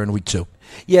for here in week 2?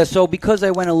 Yeah, so because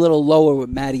I went a little lower with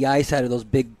Matty Ice out of those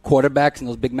big quarterbacks and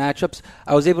those big matchups,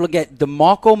 I was able to get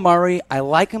DeMarco Murray. I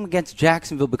like him against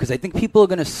Jacksonville because I think people are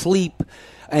going to sleep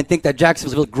and think that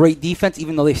Jacksonville's a great defense,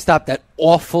 even though they stopped that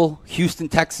awful Houston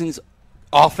Texans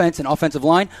offense and offensive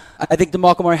line. I think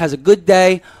DeMarco Murray has a good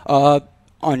day,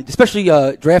 especially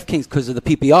DraftKings because of the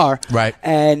PPR. Right.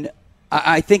 And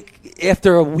I think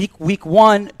after a week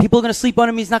 1, people are going to sleep on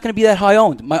him. He's not going to be that high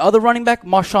owned. My other running back,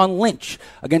 Marshawn Lynch,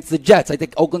 against the Jets. I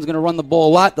think Oakland's going to run the ball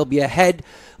a lot. They'll be ahead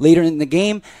later in the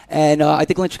game, and I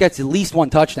think Lynch gets at least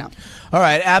 1 touchdown. All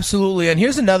right, absolutely. And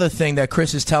here's another thing that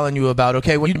Chris is telling you about.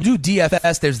 Okay, when you do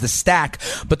DFS, there's the stack,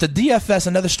 but the DFS,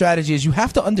 another strategy is you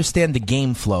have to understand the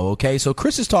game flow, okay? So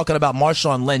Chris is talking about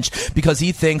Marshawn Lynch because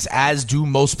he thinks, as do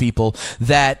most people,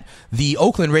 that the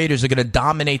Oakland Raiders are going to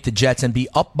dominate the Jets and be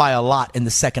up by a lot in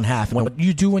the second half. What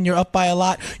you do when you're up by a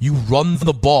lot, you run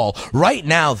the ball. Right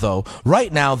now, though,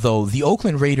 the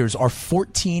Oakland Raiders are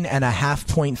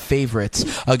 14.5-point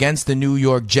favorites against the New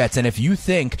York Jets. And if you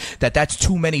think that that's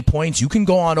too many points, you can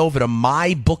go on over to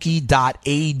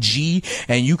mybookie.ag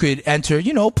and you could enter,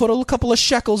 put a couple of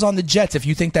shekels on the Jets if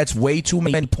you think that's way too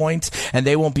many points and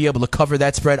they won't be able to cover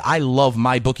that spread. I love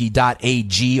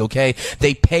mybookie.ag, okay?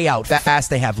 They pay out fast.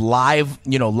 They have live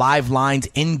lines,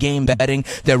 in-game betting.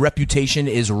 Their reputation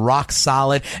is rock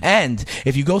solid. And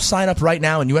if you go sign up right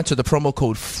now and you enter the promo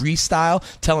code FREESTYLE,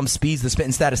 tell them Speeds, the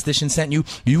Spittin' Statistician, sent you,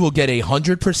 you will get a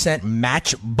 100%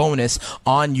 match bonus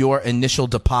on your initial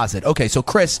deposit. Okay, so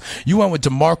Chris, you went with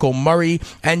DeMarco Murray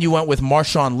and you went with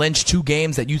Marshawn Lynch, 2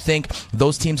 games that you think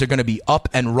those teams are going to be up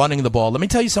and running the ball. Let me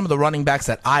tell you some of the running backs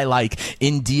that I like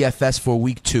in DFS for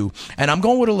week 2. And I'm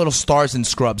going with a little stars and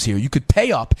scrubs here. You could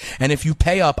pay up, and if you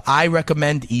pay up, I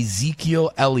recommend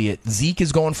Ezekiel Elliott. Zeke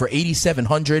is going for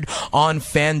 8,700 on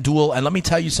FanDuel, and let me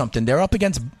tell you something. They're up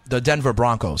against the Denver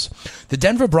Broncos. The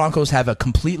Denver Broncos have a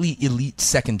completely elite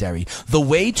secondary. The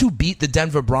way to beat the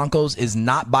Denver Broncos is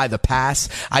not by the pass.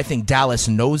 I think Dallas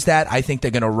knows that. I think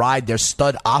they're going to ride their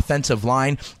stud offensive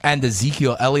line and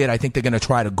Ezekiel Elliott. I think they're going to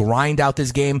try to grind out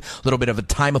this game, a little bit of a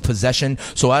time of possession.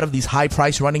 So out of these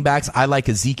high-priced running backs, I like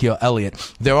Ezekiel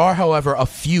Elliott. There are, however, a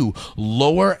few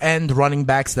lower-end running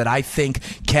backs that I think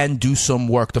can do some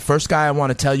work. The first guy I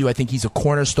want to tell you, I think he's a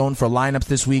cornerstone for lineups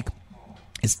this week,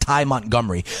 is Ty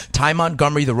Montgomery. Ty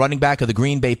Montgomery, the running back of the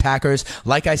Green Bay Packers.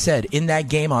 Like I said, in that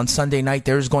game on Sunday night,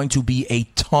 there's going to be a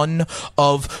ton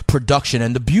of production.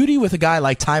 And the beauty with a guy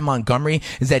like Ty Montgomery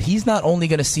is that he's not only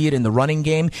going to see it in the running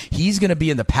game, he's going to be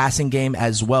in the passing game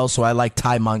as well. So I like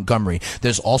Ty Montgomery.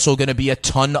 There's also going to be a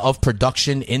ton of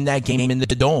production in that game in the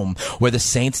Dome where the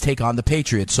Saints take on the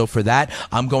Patriots. So for that,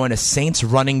 I'm going to Saints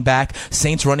running back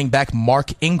Mark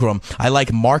Ingram. I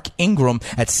like Mark Ingram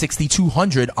at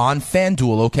 6,200 on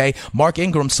FanDuel. Okay, Mark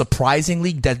Ingram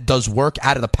surprisingly that does work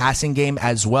out of the passing game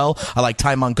as well. I like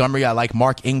Ty Montgomery. I like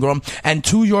Mark Ingram. And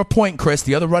to your point, Chris,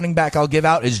 the other running back I'll give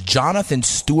out is Jonathan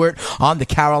Stewart on the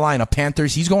Carolina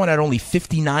Panthers. He's going at only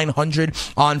 5,900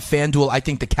 on FanDuel. I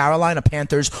think the Carolina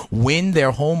Panthers win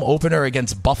their home opener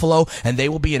against Buffalo, and they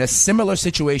will be in a similar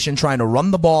situation trying to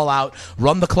run the ball out,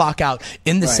 run the clock out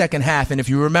in the second half. And if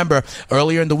you remember,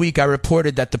 earlier in the week I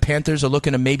reported that the Panthers are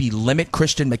looking to maybe limit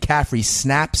Christian McCaffrey's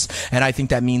snaps, and I think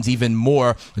that means even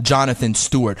more Jonathan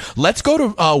Stewart. Let's go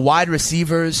to wide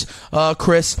receivers,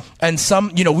 Chris. And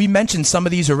we mentioned some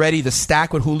of these already. The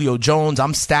stack with Julio Jones.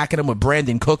 I'm stacking them with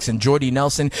Brandon Cooks and Jordy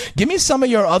Nelson. Give me some of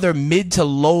your other mid to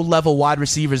low level wide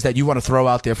receivers that you want to throw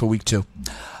out there for week 2.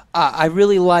 I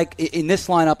really like, in this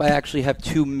lineup, I actually have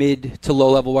 2 mid to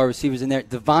low level wide receivers in there.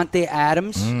 Devontae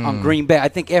Adams on Green Bay. I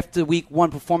think after week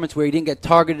 1 performance where he didn't get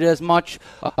targeted as much,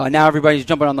 now everybody's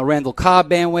jumping on the Randall Cobb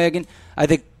bandwagon. I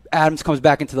think Adams comes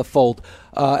back into the fold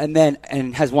and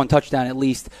has 1 touchdown at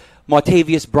least.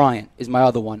 Martavius Bryant is my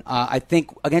other one. I think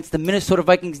against the Minnesota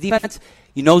Vikings defense,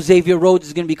 Xavier Rhodes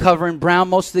is going to be covering Brown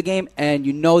most of the game, and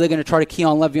they're going to try to key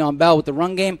on Le'Veon Bell with the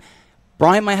run game.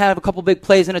 Bryant might have a couple big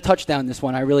plays and a touchdown this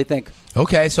one, I really think.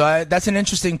 Okay, so that's an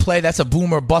interesting play. That's a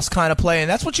boom or bust kind of play, and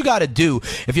that's what you got to do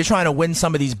if you're trying to win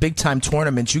some of these big-time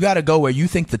tournaments. You got to go where you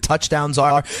think the touchdowns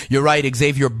are. You're right,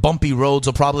 Xavier Bumpy Rhodes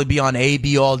will probably be on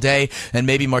AB all day, and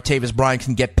maybe Martavis Bryant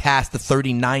can get past the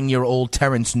 39-year-old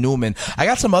Terrence Newman. I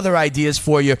got some other ideas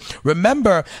for you.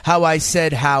 Remember how I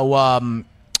said how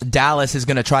Dallas is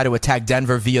going to try to attack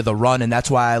Denver via the run, and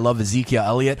that's why I love Ezekiel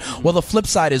Elliott. Well, the flip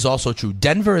side is also true.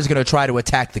 Denver is going to try to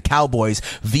attack the Cowboys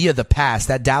via the pass.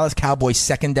 That Dallas Cowboys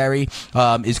secondary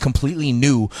is completely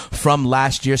new from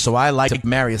last year, so I like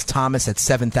Marius Thomas at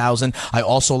 7,000. I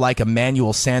also like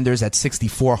Emmanuel Sanders at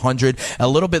 6,400. A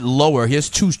little bit lower, here's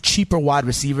 2 cheaper wide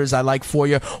receivers I like for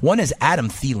you. One is Adam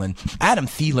Thielen. Adam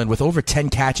Thielen with over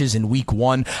 10 catches in week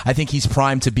 1. I think he's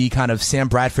primed to be kind of Sam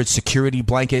Bradford's security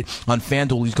blanket on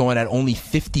FanDuel. He's going at only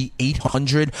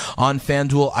 5,800 on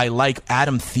FanDuel. I like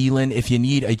Adam Thielen if you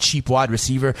need a cheap wide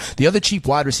receiver. The other cheap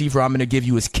wide receiver I'm going to give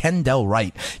you is Kendall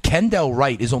Wright. Kendall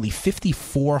Wright is only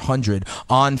 5,400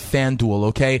 on FanDuel,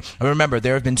 okay? And remember,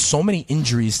 there have been so many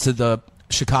injuries to the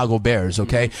Chicago Bears,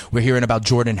 okay? We're hearing about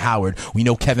Jordan Howard. We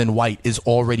know Kevin White is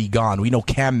already gone. We know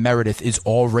Cam Meredith is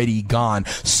already gone.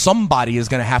 Somebody is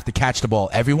going to have to catch the ball.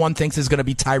 Everyone thinks it's going to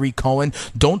be Tyreek Cohen.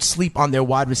 Don't sleep on their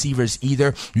wide receivers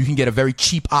either. You can get a very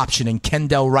cheap option in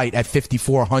Kendall Wright at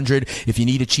 5,400. If you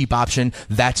need a cheap option,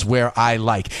 that's where I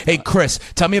like. Hey, Chris,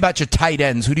 tell me about your tight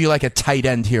ends. Who do you like at tight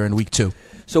end here in week 2?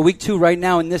 So week 2 right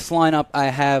now in this lineup, I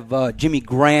have Jimmy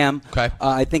Graham. Okay.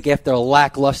 I think after a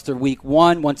lackluster week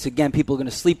 1, once again, people are going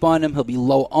to sleep on him. He'll be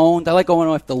low-owned. I like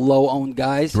going after low-owned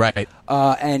guys. Right.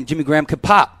 And Jimmy Graham could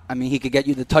pop. I mean, he could get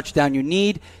you the touchdown you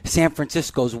need. San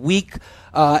Francisco's weak.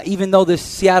 Even though the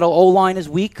Seattle O-line is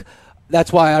weak,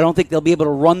 that's why I don't think they'll be able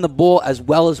to run the ball as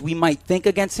well as we might think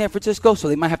against San Francisco, so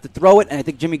they might have to throw it, and I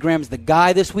think Jimmy Graham's the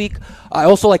guy this week. I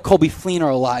also like Coby Fleener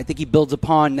a lot. I think he builds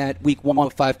upon that week 1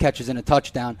 with 5 catches and a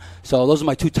touchdown. So those are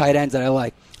my 2 tight ends that I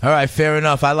like. All right, fair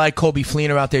enough. I like Coby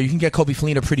Fleener out there. You can get Coby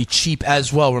Fleener pretty cheap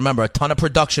as well. Remember, a ton of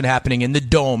production happening in the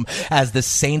Dome as the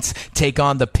Saints take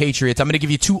on the Patriots. I'm going to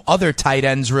give you 2 other tight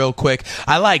ends real quick.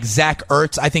 I like Zach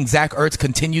Ertz. I think Zach Ertz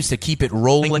continues to keep it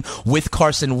rolling with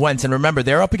Carson Wentz. And remember,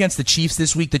 they're up against the Chiefs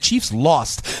this week. The Chiefs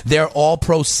lost their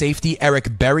all-pro safety,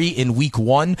 Eric Berry, in week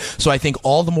 1. So I think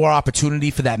all the more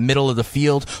opportunity for that middle of the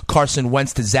field, Carson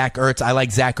Wentz to Zach Ertz. I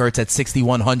like Zach Ertz at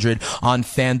 6,100 on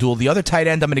FanDuel. The other tight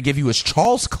end I'm going to give you is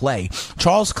Charles Clay.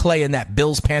 Charles Clay in that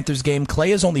Bills-Panthers game.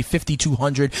 Clay is only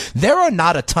 5,200. There are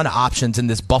not a ton of options in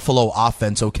this Buffalo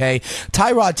offense, okay?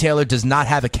 Tyrod Taylor does not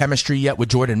have a chemistry yet with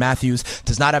Jordan Matthews,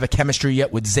 does not have a chemistry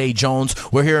yet with Zay Jones.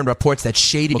 We're hearing reports that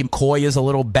Shady McCoy is a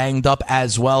little banged up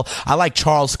as well. I like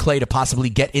Charles Clay to possibly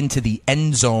get into the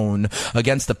end zone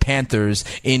against the Panthers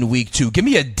in week 2. Give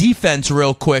me a defense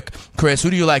real quick, Chris. Who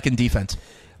do you like in defense?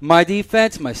 My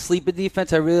defense, my sleeper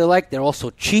defense I really like. They're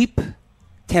also cheap.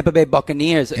 Tampa Bay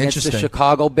Buccaneers against the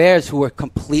Chicago Bears, who are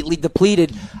completely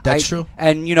depleted. That's true.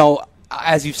 And,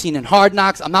 as you've seen in Hard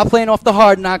Knocks, I'm not playing off the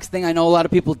Hard Knocks thing. I know a lot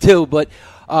of people do, but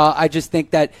I just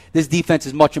think that this defense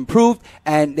is much improved,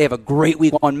 and they have a great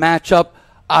Week 1 matchup,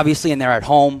 obviously, and they're at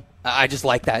home. I just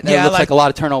like that. It looks like a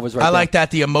lot of turnovers right there. I like that,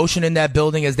 the emotion in that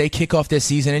building as they kick off this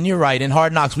season. And you're right, in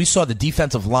Hard Knocks, we saw the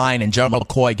defensive line and Gerald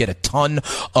McCoy get a ton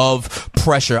of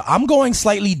pressure. I'm going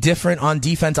slightly different on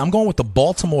defense. I'm going with the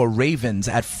Baltimore Ravens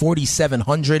at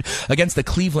 4,700 against the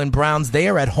Cleveland Browns. They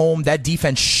are at home. That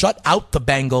defense shut out the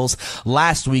Bengals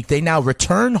last week. They now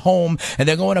return home, and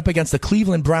they're going up against the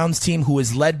Cleveland Browns team, who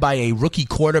is led by a rookie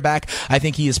quarterback. I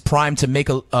think he is primed to make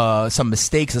some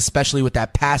mistakes, especially with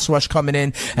that pass rush coming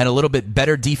in, and a little bit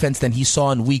better defense than he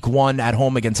saw in Week 1 at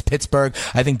home against Pittsburgh.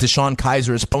 I think Deshaun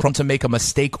Kaiser is prone to make a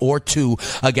mistake or two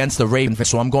against the Ravens.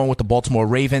 So I'm going with the Baltimore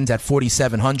Ravens at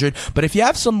 4,700. But if you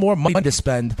have some more money to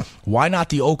spend, why not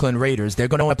the Oakland Raiders? They're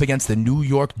going up against the New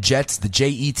York Jets, the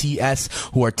Jets,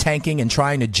 who are tanking and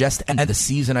trying to just end the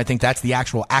season. I think that's the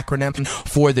actual acronym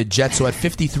for the Jets. So at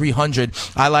 5,300,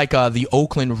 I like the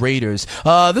Oakland Raiders.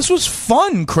 This was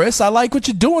fun, Chris. I like what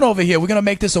you're doing over here. We're going to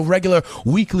make this a regular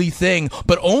weekly thing,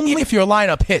 but only if your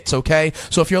lineup hits, okay?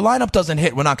 So if your lineup doesn't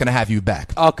hit, we're not going to have you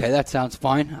back. Okay, that sounds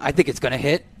fine. I think it's going to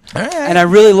hit. All right. And I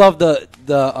really love the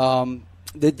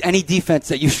any defense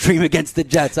that you stream against the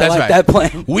Jets. I like that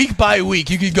plan. Week by week,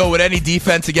 you could go with any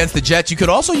defense against the Jets. You could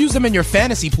also use them in your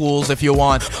fantasy pools if you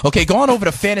want. Okay, go on over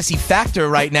to Fantasy Factor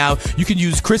right now. You can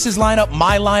use Chris's lineup,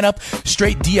 my lineup,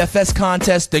 straight DFS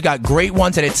contest. They got great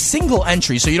ones, and it's single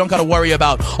entry, so you don't got to worry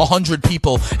about 100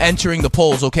 people entering the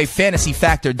polls. Okay,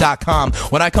 fantasyfactor.com.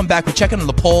 When I come back, we're checking on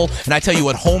the poll, and I tell you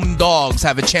what home dogs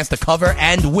have a chance to cover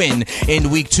and win in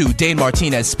Week 2. Dane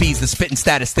Martinez, Speeds, the spitting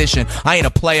statistician. I ain't a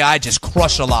player, I just crush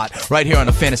a lot right here on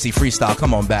the Fantasy Freestyle.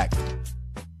 Come on back.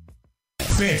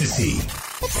 Fantasy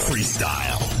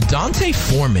Freestyle. Dante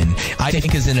Foreman, I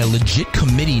think, is in a legit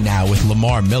committee now with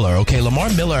Lamar Miller. Okay,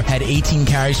 Lamar Miller had 18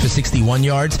 carries for 61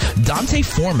 yards. Dante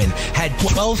Foreman had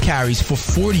 12 carries for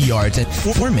 40 yards. And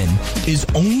Foreman is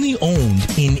only owned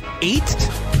in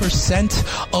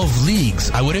 8% of leagues.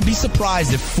 I wouldn't be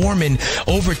surprised if Foreman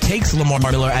overtakes Lamar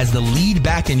Miller as the lead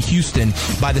back in Houston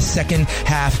by the second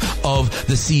half of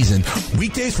the season.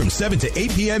 Weekdays from 7 to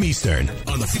 8 p.m. Eastern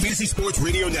on the Fantasy Sports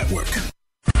Radio Network.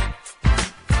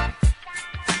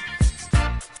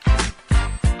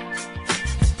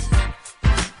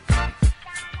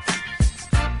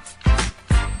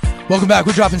 Welcome back.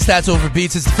 We're dropping stats over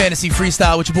beats. It's the Fantasy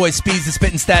Freestyle with your boy Speeds, the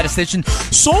spitting statistician.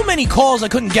 So many calls, I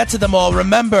couldn't get to them all.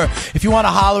 Remember, if you want to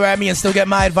holler at me and still get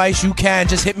my advice, you can.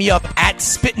 Just hit me up at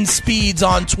Spittin' Speeds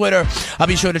on Twitter. I'll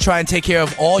be sure to try and take care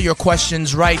of all your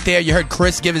questions right there. You heard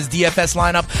Chris give his DFS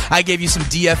lineup. I gave you some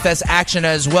DFS action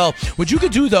as well. What you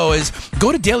could do, though, is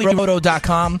go to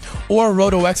dailyroto.com or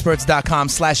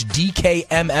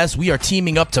rotoexperts.com/DKMS. We are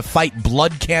teaming up to fight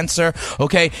blood cancer.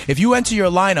 Okay? If you enter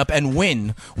your lineup and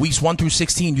win weeks 1 through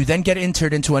 16, you then get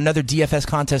entered into another DFS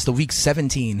contest of week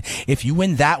 17. If you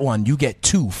win that one, you get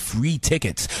 2 free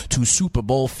tickets to Super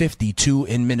Bowl 52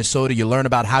 in Minnesota. You learn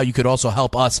about how you could also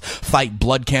help us fight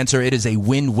blood cancer. It is a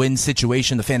win-win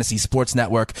situation. The Fantasy Sports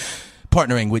Network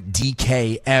partnering with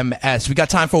DKMS. We got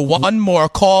time for one more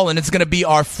call, and it's going to be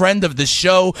our friend of the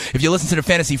show. If you listen to the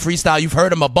Fantasy Freestyle, you've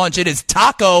heard him a bunch. It is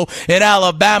Taco in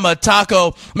Alabama.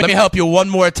 Taco, let me help you one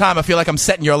more time. I feel like I'm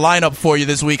setting your lineup for you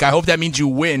this week. I hope that means you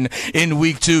win in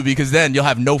Week 2, because then you'll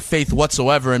have no faith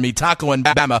whatsoever in me. Taco in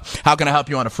Alabama, how can I help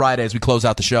you on a Friday as we close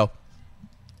out the show?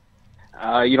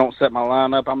 You don't set my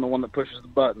lineup. I'm the one that pushes the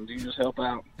buttons. You just help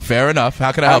out. Fair enough.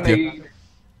 How can I help you?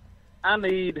 I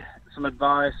need some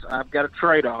advice. I've got a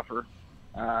trade offer.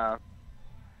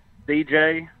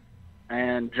 DJ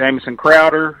and Jamison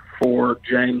Crowder for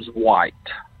James White.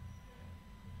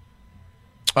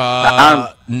 No.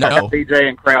 I have DJ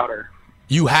and Crowder.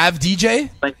 You have DJ?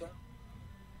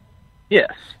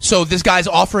 Yes. So this guy's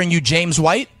offering you James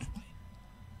White?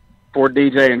 For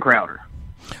DJ and Crowder.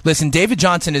 Listen, David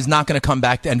Johnson is not going to come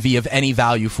back and be of any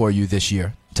value for you this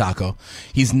year, Taco.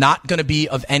 He's not going to be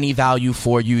of any value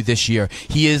for you this year.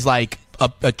 He is like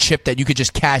a chip that you could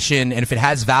just cash in, and if it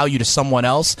has value to someone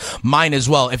else, mine as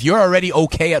well. If you're already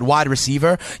okay at wide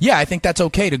receiver, yeah, I think that's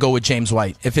okay to go with James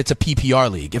White if it's a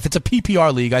PPR league. If it's a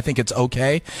PPR league, I think it's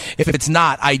okay. If it's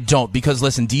not, I don't, because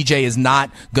listen, DJ is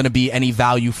not going to be any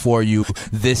value for you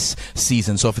this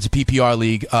season. So if it's a PPR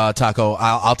league, Taco,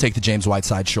 I'll take the James White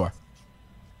side, sure.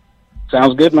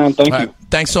 Sounds good, man. Thank you.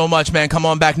 Thanks so much, man. Come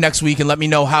on back next week and let me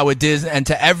know how it is. And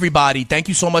to everybody, thank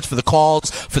you so much for the calls,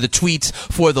 for the tweets,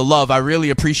 for the love. I really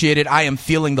appreciate it. I am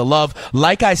feeling the love.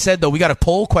 Like I said, though, we got a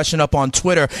poll question up on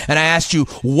Twitter, and I asked you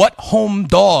what home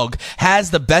dog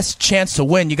has the best chance to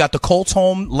win. You got the Colts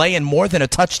home laying more than a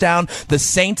touchdown, the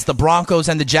Saints, the Broncos,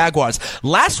 and the Jaguars.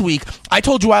 Last week, I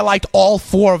told you I liked all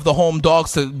 4 of the home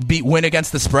dogs to win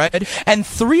against the spread, and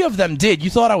 3 of them did. You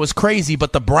thought I was crazy,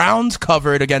 but the Browns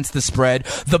covered against the spread.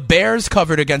 The Bears covered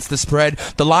against the spread.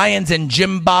 The Lions and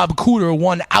Jim Bob Cooter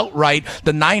won outright.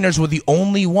 The Niners were the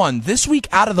only one. This week,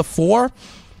 out of the 4,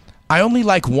 I only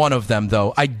like one of them,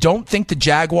 though. I don't think the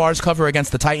Jaguars cover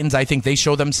against the Titans. I think they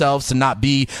show themselves to not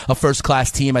be a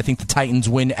first-class team. I think the Titans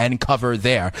win and cover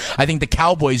there. I think the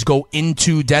Cowboys go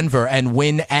into Denver and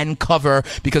win and cover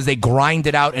because they grind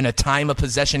it out in a time of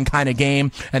possession kind of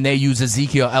game, and they use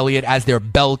Ezekiel Elliott as their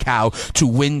bell cow to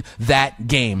win that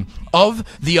game. Of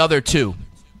the other 2,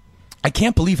 I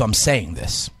can't believe I'm saying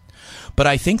this, but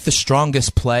I think the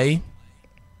strongest play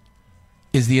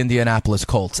is the Indianapolis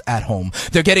Colts at home.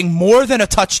 They're getting more than a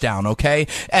touchdown, okay?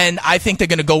 And I think they're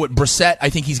going to go with Brissett. I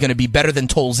think he's going to be better than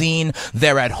Tolzien.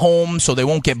 They're at home, so they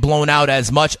won't get blown out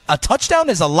as much. A touchdown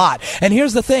is a lot. And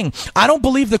here's the thing. I don't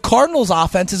believe the Cardinals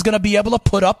offense is going to be able to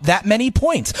put up that many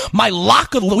points. My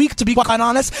lock of the week, to be quite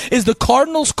honest, is the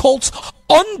Cardinals Colts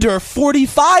under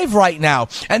 45 right now.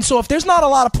 And so if there's not a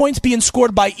lot of points being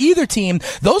scored by either team,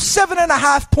 those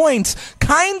 7.5 points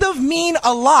kind of mean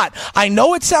a lot. I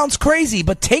know it sounds crazy,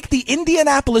 but take the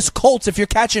Indianapolis Colts if you're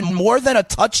catching more than a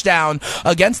touchdown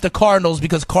against the Cardinals,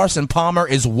 because Carson Palmer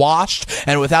is washed,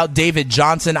 and without David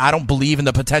Johnson, I don't believe in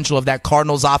the potential of that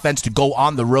Cardinals offense to go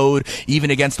on the road,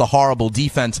 even against a horrible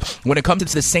defense. When it comes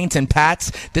to the Saints and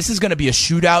Pats, this is going to be a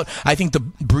shootout. I think the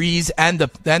Breeze and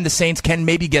the Saints can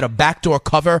maybe get a backdoor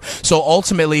cover. So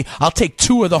ultimately, I'll take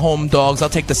 2 of the home dogs. I'll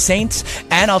take the Saints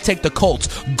and I'll take the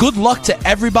Colts. Good luck to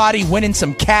everybody winning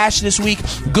some cash this week.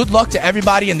 Good luck to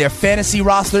everybody in their fantasy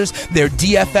rosters, their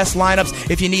DFS lineups.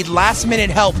 If you need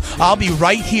last-minute help, I'll be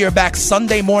right here back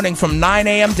Sunday morning from 9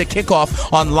 a.m. to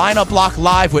kickoff on Lineup Block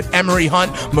Live with Emery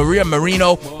Hunt, Maria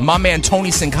Marino, my man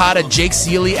Tony Sincata, Jake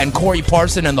Seeley, and Corey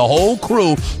Parson, and the whole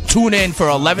crew. Tune in for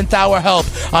 11th hour help.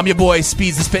 I'm your boy,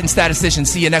 Speeds the Spitting Statistician.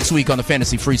 See you next week on the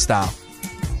Fantasy Freestyle.